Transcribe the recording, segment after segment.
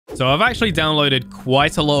So I've actually downloaded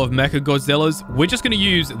quite a lot of Mecha Godzillas. We're just going to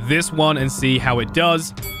use this one and see how it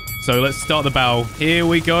does. So let's start the battle. Here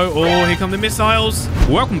we go. Oh, here come the missiles.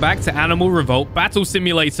 Welcome back to Animal Revolt Battle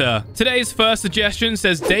Simulator. Today's first suggestion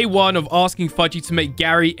says day 1 of asking Fudgy to make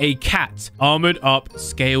Gary a cat. Armored up,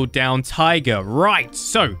 scaled down tiger. Right,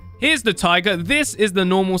 so here's the tiger. This is the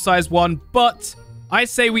normal size one, but I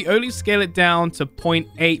say we only scale it down to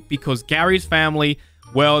 0.8 because Gary's family,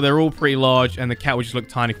 well, they're all pretty large and the cat would just look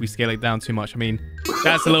tiny if we scale it down too much. I mean,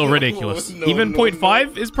 that's a little ridiculous. Even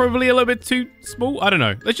 0.5 is probably a little bit too small. I don't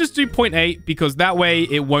know. Let's just do 0.8 because that way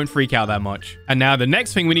it won't freak out that much. And now the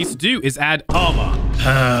next thing we need to do is add armor.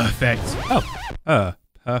 Perfect. Oh,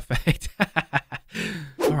 perfect.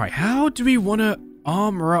 All right, how do we want to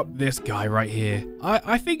armor up this guy right here?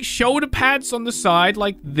 I think shoulder pads on the side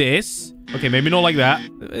like this. Okay, maybe not like that.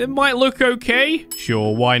 It might look okay.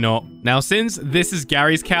 Sure, why not? Now, since this is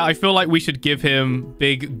Gary's cat, I feel like we should give him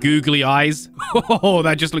big googly eyes. Oh,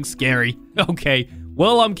 that just looks scary. Okay,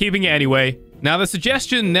 well, I'm keeping it anyway. Now, the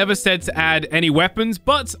suggestion never said to add any weapons,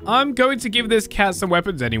 but I'm going to give this cat some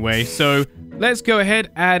weapons anyway. So let's go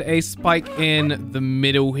ahead, add a spike in the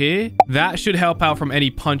middle here. That should help out from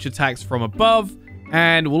any punch attacks from above.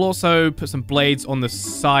 And we'll also put some blades on the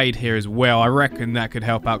side here as well. I reckon that could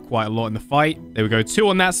help out quite a lot in the fight. There we go. 2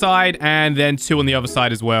 on that side and then 2 on the other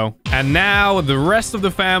side as well. And now the rest of the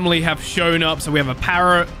family have shown up. So we have a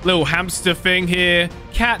parrot, little hamster thing here,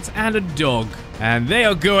 cat and a dog. And they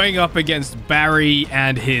are going up against Barry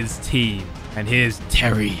and his team. And here's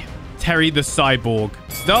Terry. Terry the cyborg.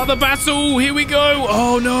 Start the battle. Here we go.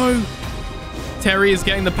 Oh, no. Terry is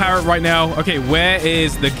getting the parrot right now. Okay, where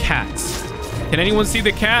is the cat? Can anyone see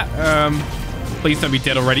the cat? Please don't be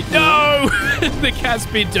dead already. No! The cat's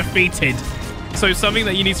been defeated. So something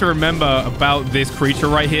that you need to remember about this creature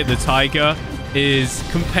right here, the tiger, is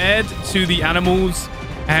compared to the animals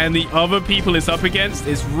and the other people it's up against,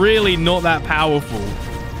 it's really not that powerful.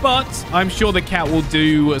 But I'm sure the cat will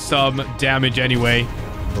do some damage anyway.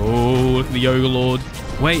 Oh, look at the Overlord.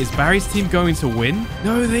 Wait, is Barry's team going to win?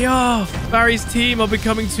 No, they are. Barry's team are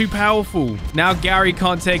becoming too powerful. Now Gary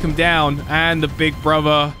can't take him down, and the big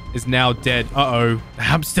brother is now dead. Uh-oh. The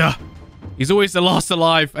hamster. He's always the last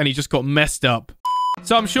alive, and he just got messed up.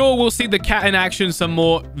 So I'm sure we'll see the cat in action some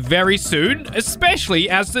more very soon, especially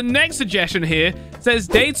as the next suggestion here says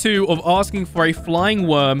day 2 of asking for a flying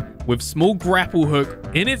worm with small grapple hook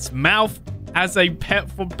in its mouth as a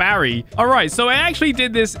pet for Barry. All right, so I actually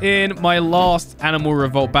did this in my last Animal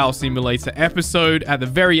Revolt Battle Simulator episode. At the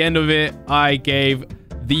very end of it, I gave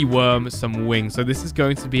the worm some wings. So this is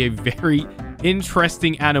going to be a very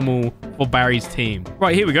interesting animal for Barry's team.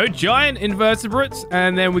 Right, here we go. Giant invertebrates.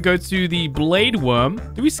 And then we go to the blade worm.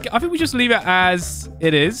 I think we just leave it as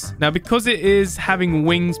it is. Now, because it is having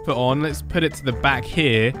wings put on, let's put it to the back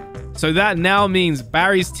here. So that now means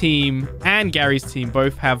Barry's team and Gary's team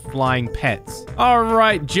both have flying pets. All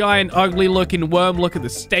right, giant, ugly-looking worm. Look at the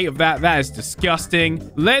state of that. That is disgusting.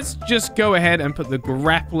 Let's just go ahead and put the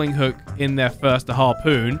grappling hook in there first, the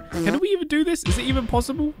harpoon. Can we even do this? Is it even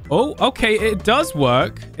possible? Oh, okay, it does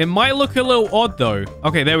work. It might look a little odd, though.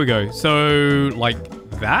 Okay, there we go. So, like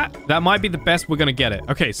that might be the best we're gonna get it.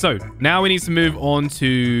 Okay, so now we need to move on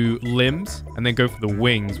to limbs and then go for the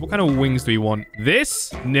wings. What kind of wings do we want?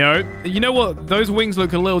 This? No. You know what? Those wings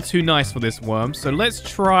look a little too nice for this worm. So let's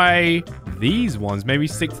try these ones. Maybe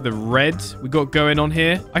stick to the red we got going on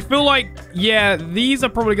here. I feel like, yeah, these are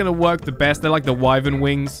probably gonna work the best. They're like the wyvern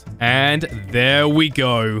wings. And there we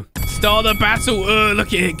go. Start the battle.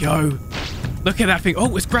 Look at it go. Look at that thing.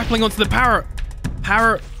 Oh, it's grappling onto the parrot.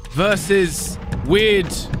 Parrot versus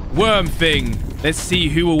weird worm thing. Let's see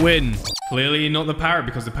who will win. Clearly not the parrot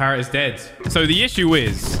because the parrot is dead. So the issue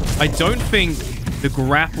is, I don't think the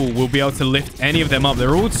grapple will be able to lift any of them up.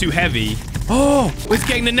 They're all too heavy. Oh, it's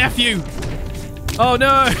getting the nephew. Oh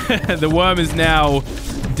no. The worm is now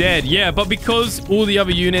dead. Yeah, but because all the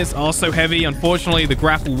other units are so heavy, unfortunately, the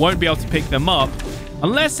grapple won't be able to pick them up.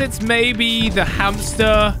 Unless it's maybe the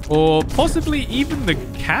hamster or possibly even the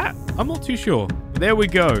cat. I'm not too sure. There we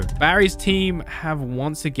go. Barry's team have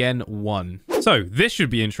once again won. So this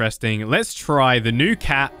should be interesting. Let's try the new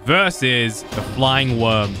cat versus the flying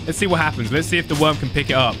worm. Let's see what happens. Let's see if the worm can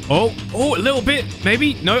pick it up. Oh, a little bit.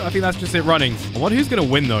 Maybe. No, I think that's just it running. I wonder who's going to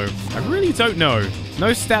win, though. I really don't know.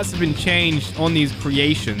 No stats have been changed on these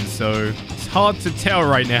creations, so it's hard to tell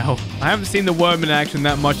right now. I haven't seen the worm in action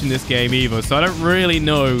that much in this game either, so I don't really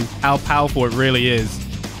know how powerful it really is.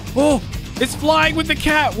 Oh, it's flying with the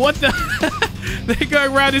cat. What the? They're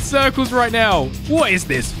going around in circles right now. What is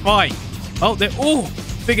this fight? Oh,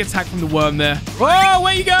 big attack from the worm there. Whoa,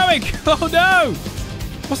 where are you going? Oh, no.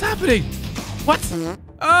 What's happening? What?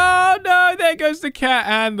 Oh, no. There goes the cat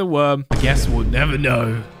and the worm. I guess we'll never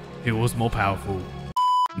know who was more powerful.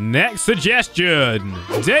 Next suggestion.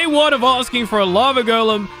 Day 1 of asking for a lava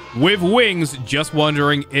golem with wings. Just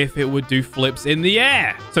wondering if it would do flips in the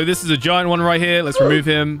air. So this is a giant one right here. Let's remove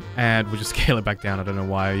him and we'll just scale it back down. I don't know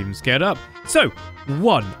why I even scared up. So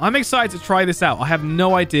 1, I'm excited to try this out. I have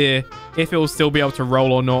no idea if it will still be able to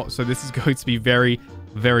roll or not. So this is going to be very,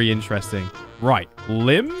 very interesting. Right.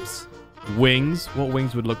 Limbs. Wings. What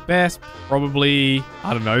wings would look best? Probably,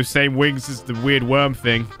 I don't know, same wings as the weird worm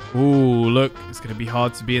thing. Ooh, look, it's going to be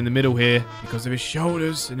hard to be in the middle here because of his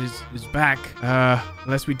shoulders and his back.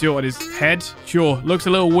 Unless we do it on his head. Sure, looks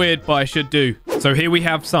a little weird, but I should do. So here we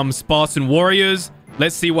have some Spartan warriors.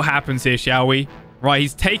 Let's see what happens here, shall we? Right,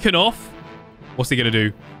 he's taken off. What's he going to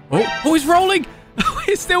do? Oh, he's rolling.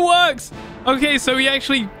 It still works. Okay, so he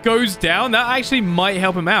actually goes down. That actually might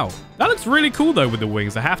help him out. That looks really cool, though, with the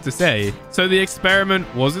wings, I have to say. So the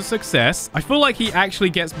experiment was a success. I feel like he actually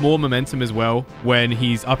gets more momentum as well when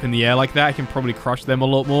he's up in the air like that. I can probably crush them a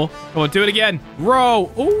lot more. Come on, do it again.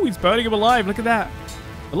 Roll. Oh, he's burning him alive. Look at that.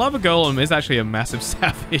 The lava golem is actually a massive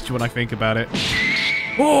savage when I think about it.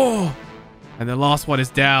 Oh, and the last one is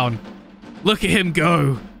down. Look at him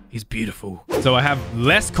go. He's beautiful. So I have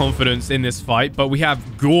less confidence in this fight, but we have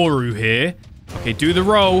Goru here. Okay, do the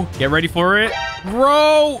roll. Get ready for it.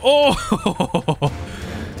 Roll. Oh,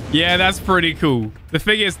 yeah, that's pretty cool. The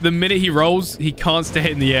thing is, the minute he rolls, he can't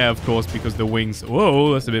stay in the air, of course, because the wings...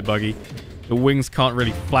 Whoa, that's a bit buggy. The wings can't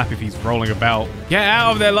really flap if he's rolling about. Get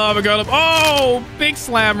out of there, lava golem. Oh, big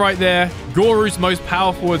slam right there. Goru's most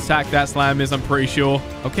powerful attack, that slam is, I'm pretty sure.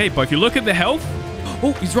 Okay, but if you look at the health...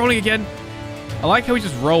 Oh, he's rolling again. I like how he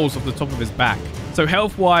just rolls off the top of his back. So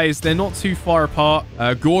health-wise, they're not too far apart.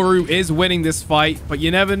 Goru is winning this fight, but you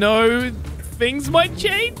never know. Things might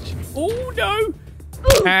change. Oh, no.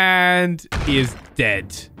 And he is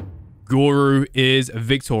dead. Goru is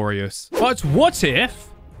victorious. But what if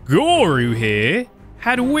Goru here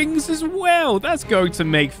had wings as well? That's going to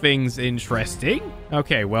make things interesting.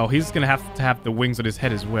 Okay, well, he's going to have the wings on his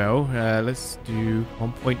head as well. Let's do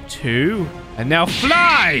 1.2. And now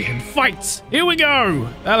fly and fight. Here we go.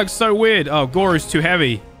 That looks so weird. Oh, Goru's too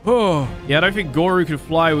heavy. Oh, yeah, I don't think Goru can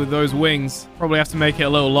fly with those wings. Probably have to make it a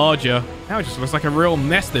little larger. Now it just looks like a real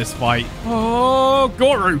mess, this fight. Oh,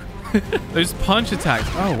 Goru. Those punch attacks.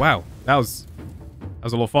 Oh, wow. That was a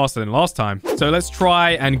lot faster than last time. So let's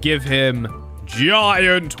try and give him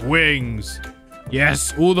giant wings.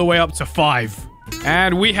 Yes, all the way up to 5.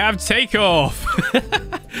 And we have takeoff.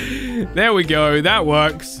 There we go. That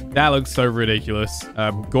works. That looks so ridiculous.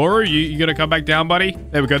 Goru, you gonna come back down, buddy?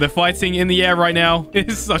 There we go. They're fighting in the air right now.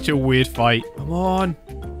 It's such a weird fight. Come on.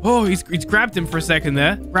 Oh, he's grabbed him for a second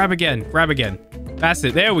there. Grab again. Grab again. That's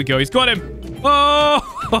it. There we go. He's got him.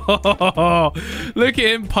 Oh, look at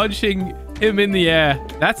him punching him in the air.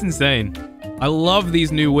 That's insane. I love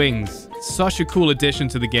these new wings. Such a cool addition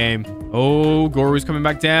to the game. Oh, Goru's coming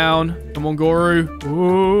back down. Come on, Goru.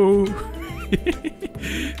 Oh.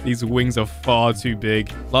 These wings are far too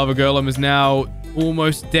big. Lava Golem is now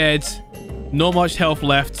almost dead. Not much health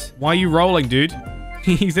left. Why are you rolling, dude?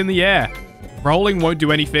 He's in the air. Rolling won't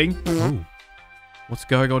do anything. Ooh. What's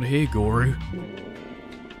going on here, Goru?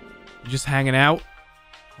 You just hanging out?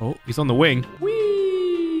 Oh, he's on the wing.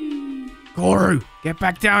 Whee! Goru, get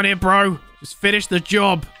back down here, bro. Just finish the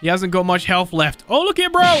job. He hasn't got much health left. Oh, look here,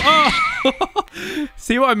 bro. Oh.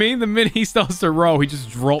 See what I mean? The minute he starts to roll, he just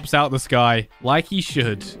drops out the sky like he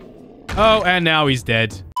should. Oh, and now he's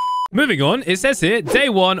dead. Moving on, it says here, day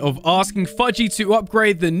 1 of asking Fudgy to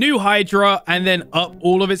upgrade the new HYDRA and then up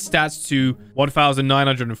all of its stats to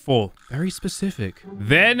 1,904. Very specific.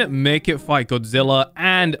 Then make it fight Godzilla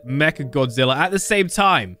and Mechagodzilla at the same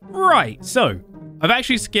time. Right, so I've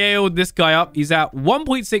actually scaled this guy up. He's at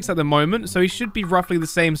 1.6 at the moment, so he should be roughly the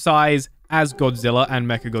same size as Godzilla and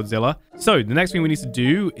Mechagodzilla. So the next thing we need to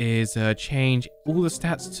do is change all the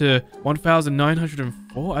stats to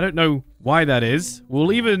 1,904. I don't know why that is.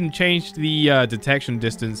 We'll even change the detection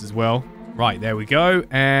distance as well. Right, there we go.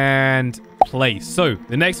 And place. So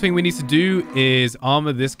the next thing we need to do is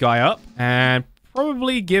armor this guy up and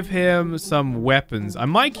probably give him some weapons. I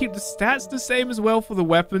might keep the stats the same as well for the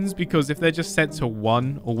weapons, because if they're just set to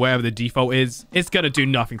 1 or whatever the default is, it's gonna do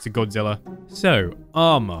nothing to Godzilla. So,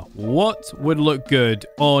 armor. What would look good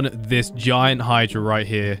on this giant HYDRA right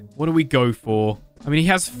here? What do we go for? I mean, he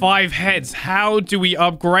has 5 heads. How do we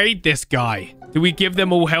upgrade this guy? Do we give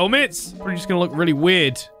them all helmets? Probably just gonna look really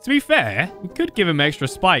weird. To be fair, we could give him extra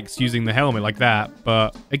spikes using the helmet like that,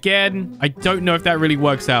 but again, I don't know if that really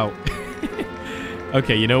works out.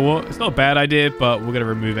 Okay, you know what? It's not a bad idea, but we're going to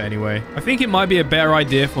remove it anyway. I think it might be a better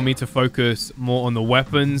idea for me to focus more on the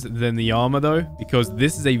weapons than the armor, though, because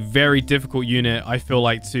this is a very difficult unit, I feel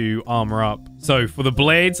like, to armor up. So for the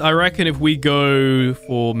blades, I reckon if we go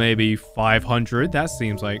for maybe 500, that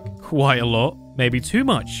seems like quite a lot. Maybe too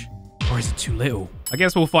much. Or is it too little? I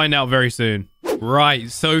guess we'll find out very soon. Right,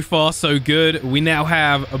 so far so good. We now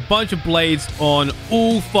have a bunch of blades on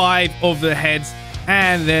all 5 of the heads.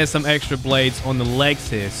 And there's some extra blades on the legs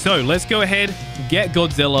here. So let's go ahead, get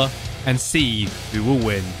Godzilla, and see who will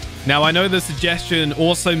win. Now, I know the suggestion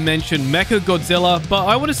also mentioned Mecha Godzilla, but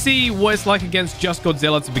I want to see what it's like against just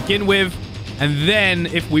Godzilla to begin with. And then,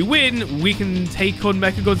 if we win, we can take on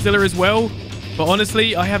Mecha Godzilla as well. But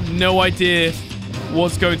honestly, I have no idea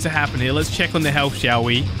what's going to happen here. Let's check on the health, shall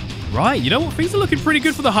we? Right, you know what? Things are looking pretty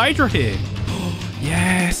good for the Hydra here.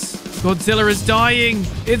 Yes, Godzilla is dying.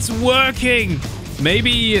 It's working.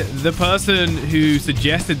 Maybe the person who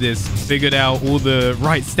suggested this figured out all the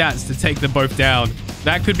right stats to take them both down.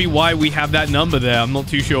 That could be why we have that number there. I'm not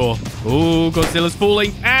too sure. Oh, Godzilla's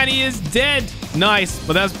falling, and he is dead. Nice,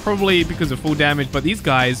 but that's probably because of full damage, but these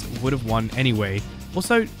guys would have won anyway.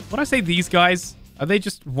 Also, when I say these guys, are they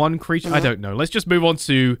just one creature? I don't know. Let's just move on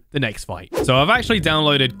to the next fight. So I've actually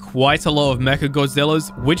downloaded quite a lot of Mecha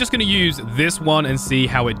Godzillas. We're just going to use this one and see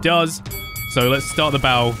how it does. So let's start the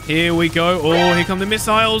battle. Here we go. Oh, here come the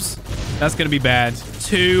missiles. That's going to be bad.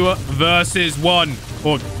 2 versus 1.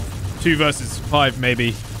 Or 2 versus 5,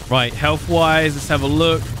 maybe. Right, health-wise, let's have a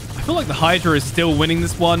look. I feel like the Hydra is still winning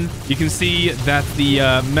this one. You can see that the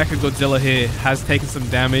Mecha Godzilla here has taken some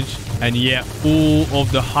damage. And yet, all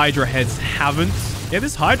of the Hydra heads haven't. Yeah,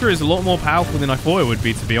 this Hydra is a lot more powerful than I thought it would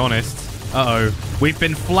be, to be honest. Uh-oh. We've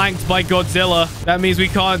been flanked by Godzilla. That means we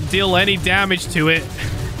can't deal any damage to it.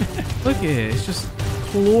 Look at it. It's just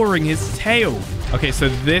clawing his tail. Okay, so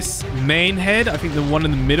this main head, I think the one in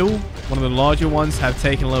the middle, one of the larger ones, have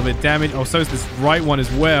taken a little bit of damage. Oh, so is this right one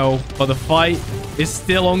as well. But the fight is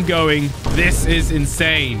still ongoing. This is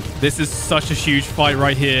insane. This is such a huge fight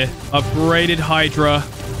right here. Upgraded Hydra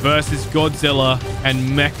versus Godzilla and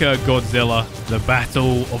Mecha Godzilla. The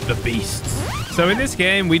battle of the beasts. So in this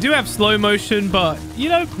game, we do have slow motion, but, you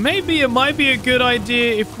know, maybe it might be a good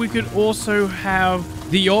idea if we could also have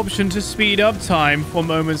the option to speed up time for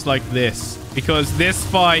moments like this, because this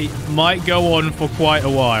fight might go on for quite a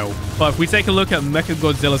while. But if we take a look at Mecha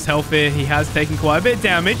Godzilla's health here, he has taken quite a bit of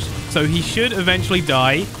damage, so he should eventually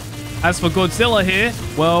die. As for Godzilla here,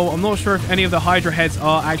 well, I'm not sure if any of the Hydra heads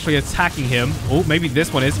are actually attacking him. Oh, maybe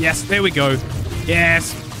this one is. Yes, there we go.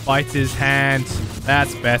 Yes, bite his hand.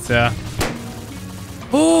 That's better.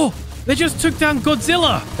 Oh, they just took down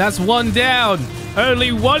Godzilla. That's 1 down.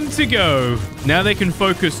 Only 1 to go. Now they can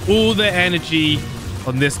focus all their energy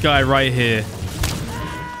on this guy right here.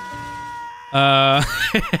 I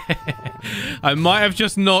might have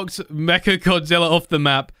just knocked Mecha Godzilla off the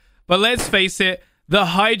map. But let's face it, the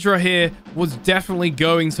Hydra here was definitely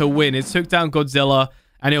going to win. It took down Godzilla,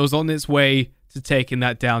 and it was on its way to taking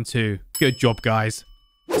that down too. Good job, guys.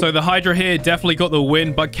 So the Hydra here definitely got the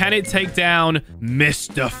win, but can it take down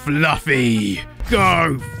Mr. Fluffy?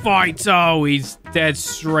 Go fight! Oh, he's dead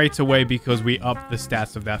straight away because we upped the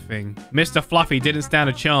stats of that thing. Mr. Fluffy didn't stand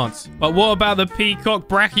a chance. But what about the Peacock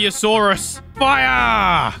Brachiosaurus?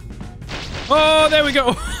 Fire! Oh, there we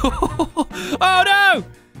go. Oh, no!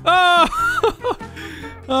 Oh!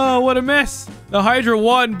 Oh, what a mess. The Hydra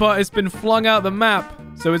won, but it's been flung out the map,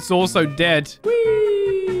 so it's also dead.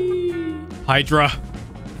 Whee! Hydra,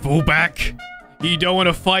 fall back. You don't want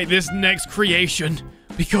to fight this next creation,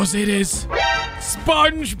 because it is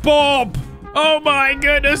SpongeBob! Oh my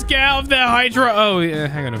goodness, get out of there, Hydra! Oh, yeah,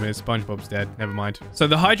 hang on a minute, SpongeBob's dead. Never mind. So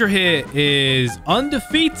the Hydra here is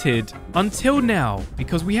undefeated until now,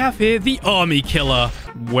 because we have here the Army Killer.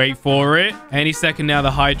 Wait for it. Any second now,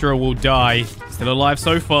 the Hydra will die. Still alive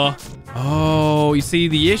so far. Oh, you see,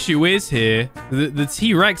 the issue is here, the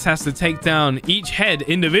T-Rex has to take down each head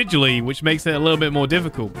individually, which makes it a little bit more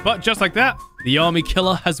difficult. But just like that, the Army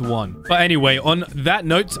Killer has won. But anyway, on that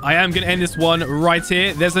note, I am going to end this one right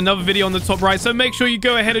here. There's another video on the top right, so make sure you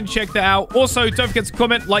go ahead and check that out. Also, don't forget to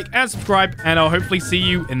comment, like, and subscribe, and I'll hopefully see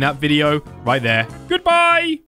you in that video right there. Goodbye!